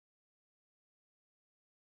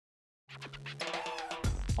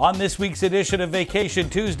On this week's edition of Vacation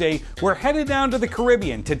Tuesday, we're headed down to the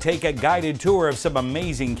Caribbean to take a guided tour of some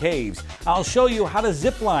amazing caves. I'll show you how to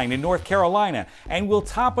zip line in North Carolina, and we'll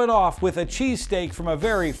top it off with a cheesesteak from a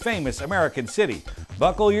very famous American city.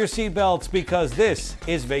 Buckle your seatbelts because this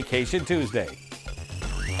is Vacation Tuesday.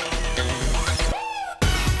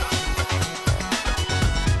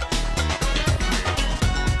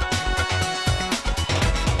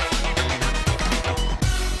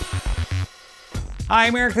 Hi,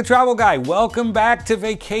 I'm Erik the Travel Guy. Welcome back to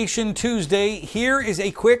Vacation Tuesday. Here is a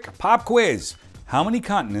quick pop quiz. How many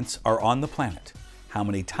continents are on the planet? How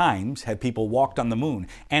many times have people walked on the moon?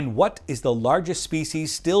 And what is the largest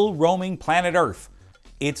species still roaming planet Earth?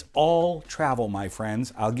 It's all travel, my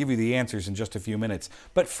friends. I'll give you the answers in just a few minutes.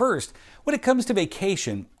 But first, when it comes to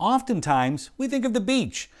vacation, oftentimes we think of the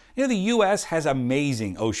beach. You know, the U.S. has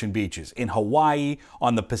amazing ocean beaches in Hawaii,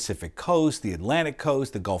 on the Pacific coast, the Atlantic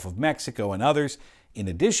coast, the Gulf of Mexico, and others. In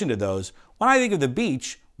addition to those, when I think of the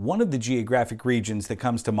beach, one of the geographic regions that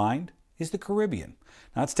comes to mind is the Caribbean.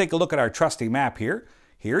 Now let's take a look at our trusty map here.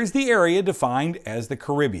 Here is the area defined as the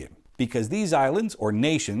Caribbean, because these islands or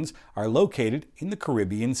nations are located in the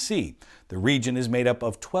Caribbean Sea. The region is made up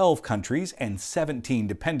of 12 countries and 17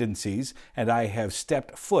 dependencies, and I have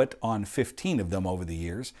stepped foot on 15 of them over the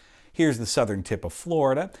years. Here's the southern tip of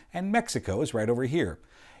Florida, and Mexico is right over here.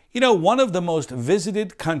 You know, one of the most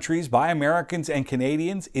visited countries by Americans and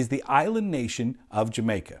Canadians is the island nation of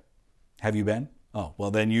Jamaica. Have you been? Oh,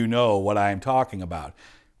 well then you know what I am talking about.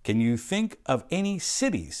 Can you think of any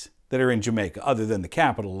cities that are in Jamaica other than the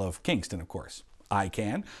capital of Kingston, of course? I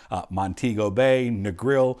can. Montego Bay,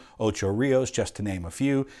 Negril, Ocho Rios, just to name a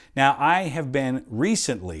few. Now, I have been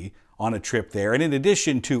recently on a trip there, and in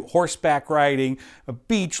addition to horseback riding,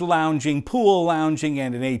 beach lounging, pool lounging,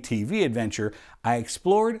 and an ATV adventure, I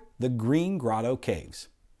explored the Green Grotto caves.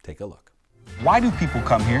 Take a look. Why do people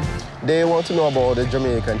come here? They want to know about the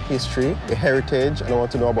Jamaican history, the heritage, and they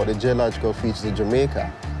want to know about the geological features of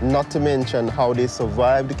Jamaica. Not to mention how they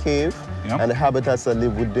survived the cave, and the habitats that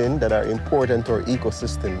live within that are important to our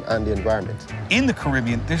ecosystem and the environment. In the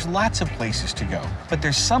Caribbean, there's lots of places to go, but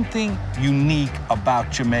there's something unique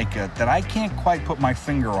about Jamaica that I can't quite put my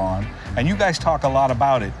finger on, and you guys talk a lot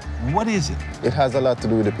about it. What is it? It has a lot to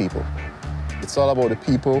do with the people. It's all about the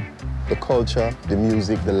people, the culture, the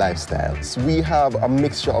music, the lifestyles. We have a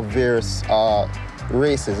mixture of various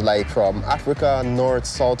races, like from Africa, North,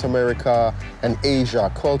 South America, and Asia,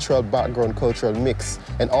 cultural background, cultural mix.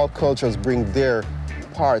 And all cultures bring their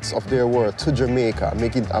parts of their world to Jamaica,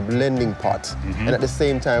 making it a blending pot. And at the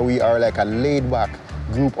same time, we are like a laid-back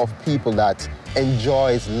group of people that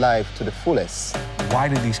enjoys life to the fullest. Why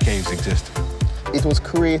do these caves exist? It was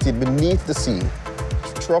created beneath the sea,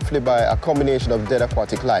 roughly by a combination of dead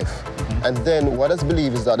aquatic life. And then what is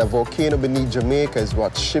believed is that a volcano beneath Jamaica is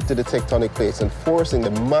what shifted the tectonic plates and forcing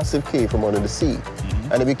the massive cave from under the sea.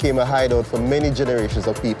 And it became a hideout for many generations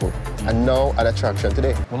of people, and now an attraction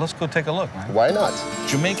today. Well, let's go take a look, man. Why not?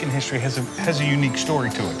 Jamaican history has a unique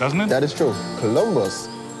story to it, doesn't it? That is true. Columbus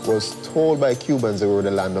was told by Cubans they were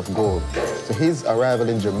the land of gold. So his arrival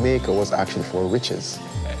in Jamaica was actually for riches.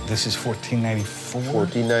 This is 1494?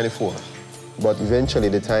 1494. But eventually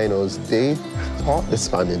the Tainos, they thought the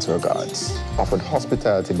Spaniards were gods, offered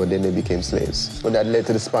hospitality, but then they became slaves. But that led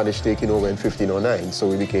to the Spanish taking over in 1509, so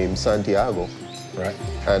we became Santiago. Right.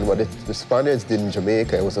 And what the Spaniards did in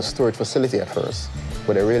Jamaica, it was a storage facility at first.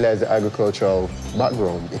 But they realized the agricultural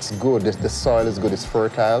background, it's good, the soil is good, it's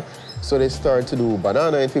fertile. So they started to do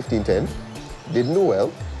banana in 1510, didn't do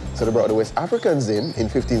well. So they brought the West Africans in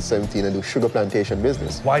 1517 and do sugar plantation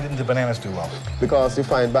business. Why didn't the bananas do well? Because you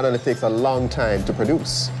find banana takes a long time to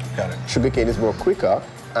produce. Got it. Sugarcane is more quicker,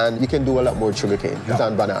 and you can do a lot more sugarcane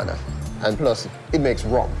than banana. And plus, it makes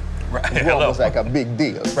rum. Right. Rum was like a big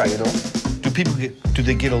deal, right? You know? Do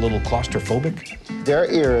they get a little claustrophobic? There are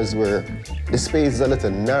areas where the space is a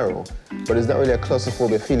little narrow, but it's not really a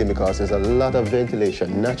claustrophobic feeling because there's a lot of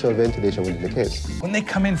ventilation, natural ventilation within the caves. When they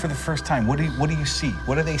come in for the first time, what do you see?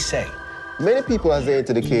 What do they say? Many people, as they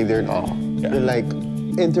enter the cave, they're in awe. They're like,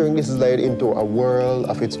 entering this is like into a world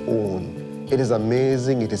of its own. It is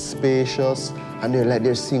amazing, it is spacious, and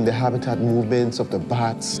they're seeing the habitat movements of the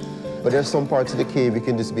bats. But there's some parts of the cave you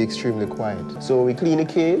can just be extremely quiet. So we clean the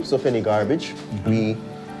caves of any garbage. We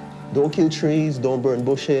don't kill trees, don't burn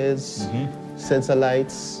bushes, sensor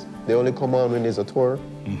lights. They only come on when there's a tour.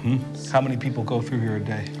 How many people go through here a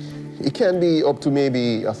day? It can be up to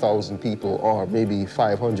maybe 1,000 people or maybe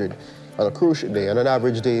 500 on a crucial day. On an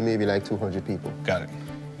average day, maybe like 200 people. Got it.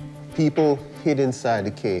 People hid inside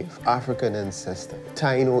the cave, African ancestors,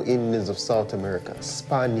 Taino Indians of South America,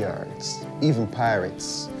 Spaniards, even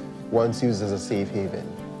pirates. once used as a safe haven.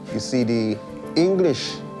 You see, the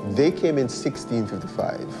English, they came in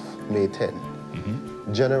 1655, May 10.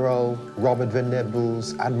 General Robert Van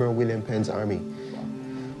Nebel's, Admiral William Penn's army.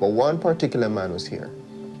 But one particular man was here,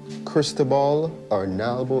 Cristobal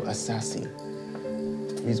Arnaldo Assassi.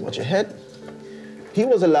 Please watch your head. He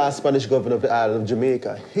was the last Spanish governor of the island of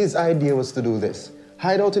Jamaica. His idea was to do this: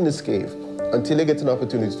 hide out in this cave until he gets an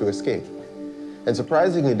opportunity to escape. And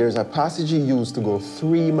surprisingly, there's a passage he used to go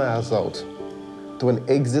 3 miles out to an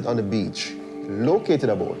exit on the beach, located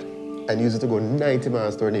a boat, and use it to go 90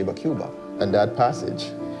 miles to our neighbor Cuba. And that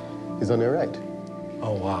passage is on your right.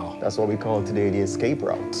 Oh, wow. That's what we call today the escape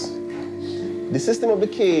route. The system of the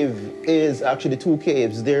cave is actually 2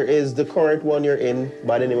 caves. There is the current one you're in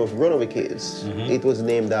by the name of Runaway Caves. It was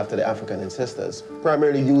named after the African ancestors,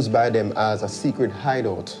 primarily used by them as a secret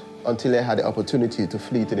hideout until they had the opportunity to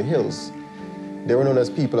flee to the hills. They were known as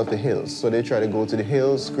people of the hills, so they tried to go to the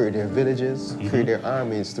hills, create their villages, create their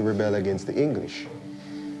armies to rebel against the English.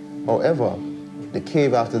 However, the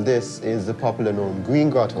cave after this is the popular known Green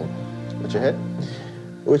Grotto, watch your head,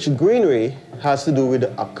 which greenery has to do with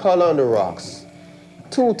a color on the rocks.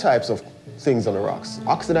 2 types of things on the rocks: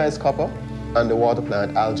 oxidized copper and the water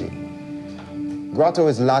plant algae. Grotto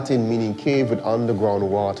is Latin meaning cave with underground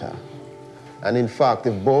water. And in fact,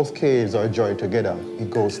 if both caves are joined together,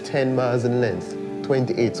 it goes 10 miles in length,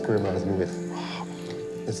 28 square miles in width.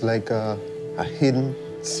 It's like a hidden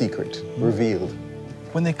secret revealed.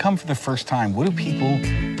 When they come for the first time, what do people,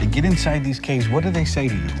 they get inside these caves, what do they say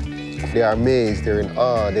to you? They are amazed, they're in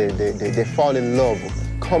awe, they fall in love.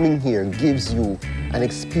 Coming here gives you an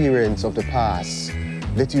experience of the past.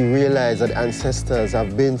 Let you realize that ancestors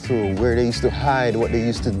have been through, where they used to hide, what they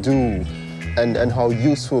used to do, and how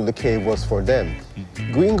useful the cave was for them.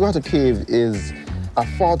 Green Grotto Cave is a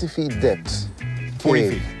 40 feet depth. 40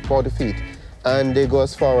 feet. 40 feet. And they go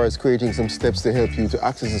as far as creating some steps to help you to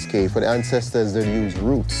access this cave. For the ancestors, they use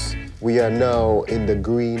roots. We are now in the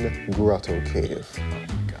Green Grotto Cave.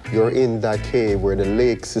 You're in that cave where the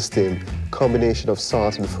lake system, combination of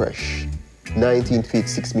salt and fresh. 19 feet,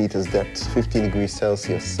 6 meters depth, 15 degrees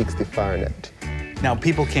Celsius, 60 Fahrenheit. Now,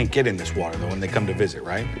 people can't get in this water, though, when they come to visit,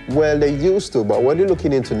 right? Well, they used to, but what they're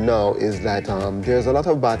looking into now is that there's a lot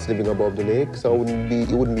of bats living above the lake, so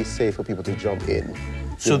it wouldn't be safe for people to jump in.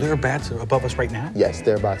 So there are bats above us right now? Yes,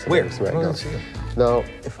 there are bats above us right now. See them. Now,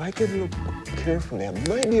 if I could look carefully, I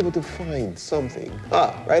might be able to find something.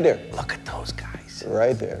 Ah, right there. Look at those guys.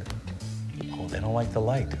 Right there. Oh, they don't like the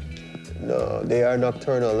light. No, they are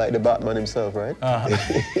nocturnal, like the Batman himself, right?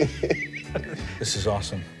 This is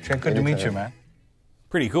awesome. Trent, good to meet you, man.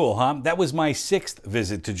 Pretty cool, huh? That was my 6th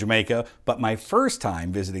visit to Jamaica, but my first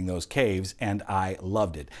time visiting those caves, and I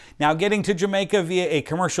loved it. Now, getting to Jamaica via a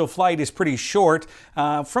commercial flight is pretty short.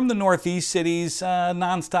 From the northeast cities,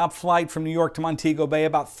 non-stop flight from New York to Montego Bay,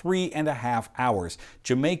 about 3.5 hours.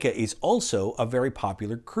 Jamaica is also a very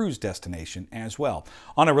popular cruise destination as well.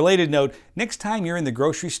 On a related note, next time you're in the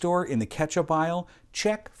grocery store in the ketchup aisle,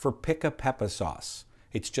 check for pica pepper sauce.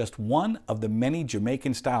 It's just one of the many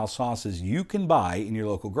Jamaican-style sauces you can buy in your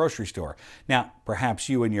local grocery store. Now, perhaps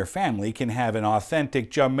you and your family can have an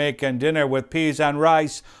authentic Jamaican dinner with peas and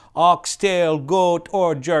rice, oxtail, goat,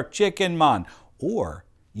 or jerk chicken, man. Or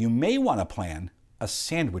you may want to plan a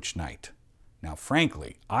sandwich night. Now,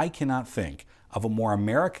 frankly, I cannot think of a more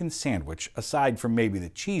American sandwich, aside from maybe the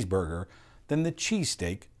cheeseburger, than the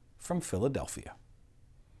cheesesteak from Philadelphia.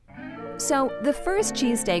 So, the first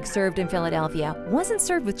cheesesteak served in Philadelphia wasn't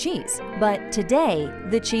served with cheese. But today,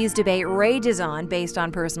 the cheese debate rages on based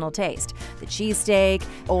on personal taste. The cheesesteak,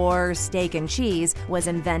 or steak and cheese, was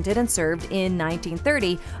invented and served in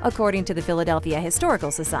 1930, according to the Philadelphia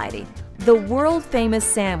Historical Society. The world-famous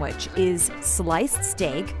sandwich is sliced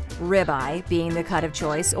steak, ribeye being the cut of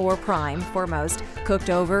choice or prime for most,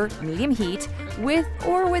 cooked over medium heat, with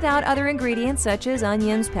or without other ingredients such as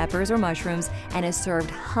onions, peppers, or mushrooms, and is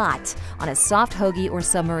served hot on a soft hoagie or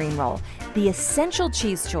submarine roll. The essential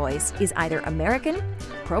cheese choice is either American,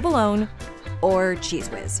 provolone, or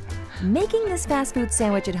Cheese Whiz. Making this fast food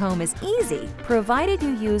sandwich at home is easy, provided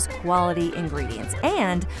you use quality ingredients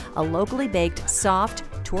and a locally baked soft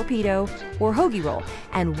torpedo or hoagie roll.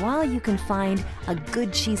 And while you can find a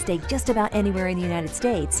good cheesesteak just about anywhere in the United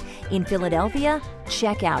States, in Philadelphia,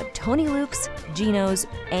 check out Tony Luke's, Geno's,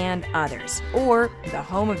 and others, or the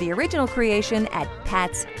home of the original creation at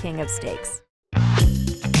Pat's King of Steaks.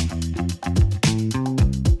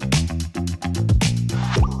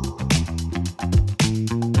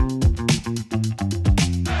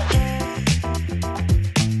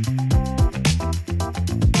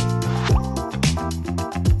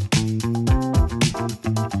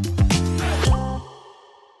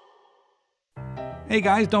 Hey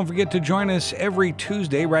guys, don't forget to join us every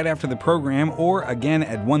Tuesday right after the program, or again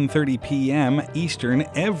at 1:30 p.m. Eastern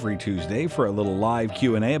every Tuesday for a little live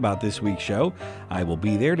Q&A about this week's show. I will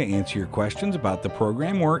be there to answer your questions about the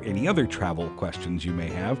program or any other travel questions you may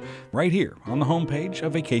have right here on the homepage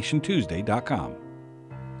of vacationtuesday.com.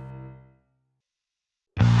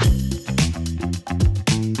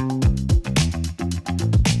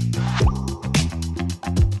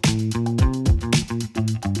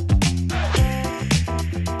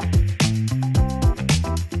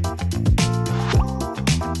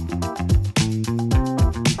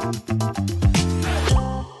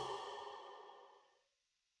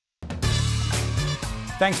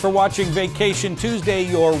 Thanks for watching Vacation Tuesday,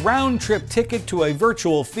 your round-trip ticket to a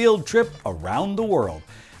virtual field trip around the world.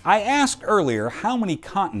 I asked earlier how many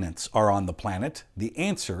continents are on the planet. The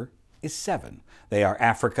answer is 7. They are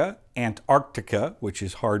Africa, Antarctica, which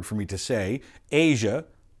is hard for me to say, Asia,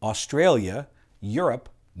 Australia, Europe,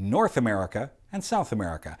 North America, and South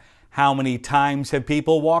America. How many times have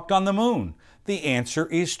people walked on the moon? The answer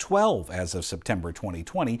is 12 as of September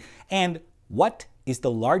 2020. And what is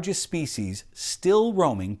the largest species still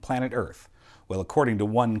roaming planet Earth? Well, according to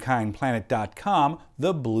OneKindPlanet.com,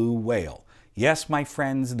 the blue whale. Yes, my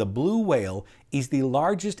friends, the blue whale is the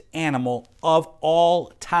largest animal of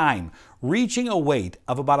all time, reaching a weight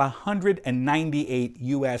of about 198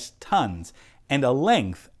 U.S. tons and a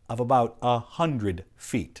length of about 100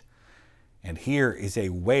 feet. And here is a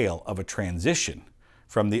whale of a transition.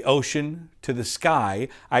 From the ocean to the sky,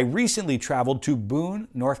 I recently traveled to Boone,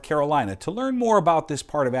 North Carolina to learn more about this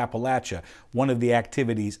part of Appalachia. One of the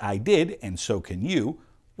activities I did, and so can you,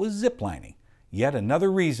 was ziplining. Yet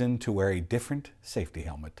another reason to wear a different safety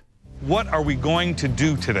helmet. What are we going to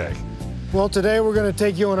do today? Well, today we're going to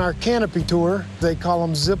take you on our canopy tour. They call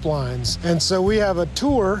them zip lines. And so we have a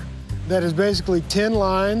tour that is basically 10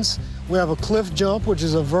 lines. We have a cliff jump, which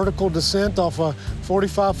is a vertical descent off a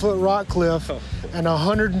 45-foot rock cliff, and a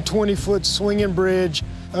 120-foot swinging bridge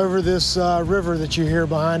over this river that you hear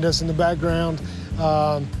behind us in the background,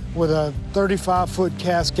 with a 35-foot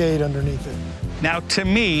cascade underneath it. Now, to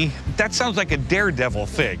me, that sounds like a daredevil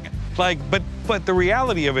thing. But the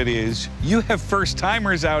reality of it is, you have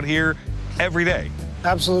first-timers out here every day.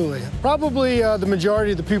 Absolutely. Probably the majority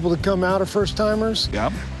of the people that come out are first-timers. Yeah.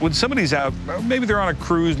 When somebody's out, maybe they're on a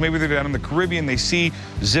cruise, maybe they're down in the Caribbean, they see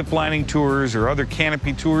zip-lining tours or other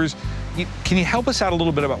canopy tours. Can you help us out a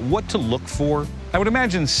little bit about what to look for? I would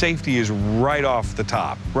imagine safety is right off the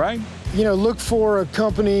top, right? You know, look for a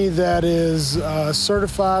company that is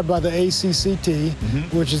certified by the ACCT,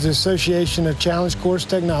 which is the Association of Challenge Course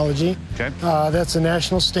Technology. Okay. That's a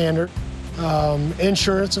national standard.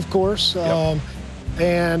 Insurance, of course. Yep.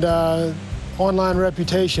 And online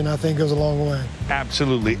reputation, I think, goes a long way.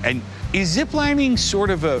 Absolutely. And is ziplining sort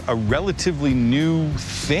of a relatively new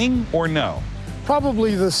thing, or no?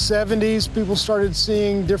 Probably the 70s, people started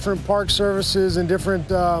seeing different park services and different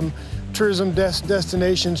tourism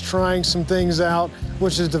destinations trying some things out,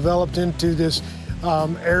 which has developed into this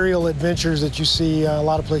aerial adventures that you see a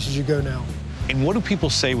lot of places you go now. And what do people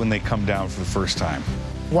say when they come down for the first time?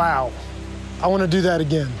 Wow. I want to do that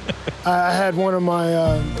again. I had one of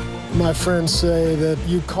my friends say that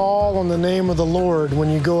you call on the name of the Lord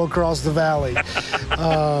when you go across the valley.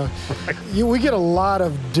 We get a lot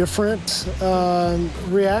of different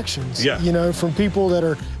reactions, you know, from people that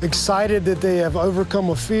are excited that they have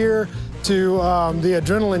overcome a fear to the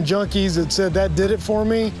adrenaline junkies that said that did it for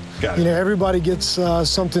me. You know, everybody gets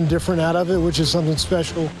something different out of it, which is something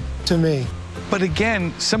special to me. But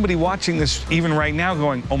again, somebody watching this even right now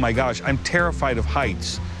going, oh my gosh, I'm terrified of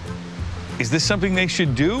heights. Is this something they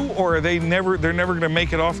should do, or are they're never going to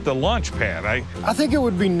make it off the launch pad? I think it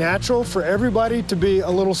would be natural for everybody to be a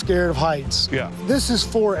little scared of heights. Yeah. This is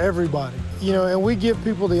for everybody, you know, and we give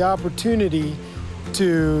people the opportunity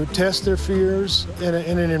to test their fears in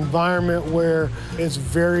an environment where it's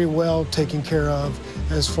very well taken care of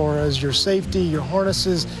as far as your safety, your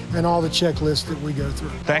harnesses, and all the checklists that we go through.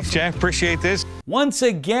 Thanks, Jack. Appreciate this. Once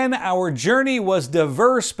again, our journey was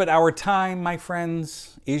diverse, but our time, my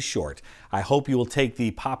friends, is short. I hope you will take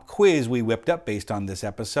the pop quiz we whipped up based on this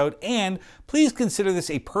episode, and please consider this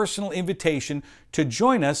a personal invitation to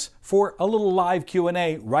join us for a little live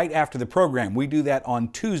Q&A right after the program. We do that on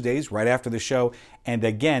Tuesdays right after the show, and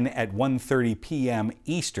again at 1:30 p.m.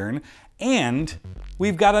 Eastern. And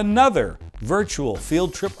we've got another virtual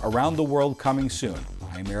field trip around the world coming soon.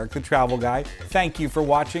 I'm Erik the Travel Guy. Thank you for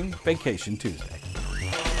watching Vacation Tuesday.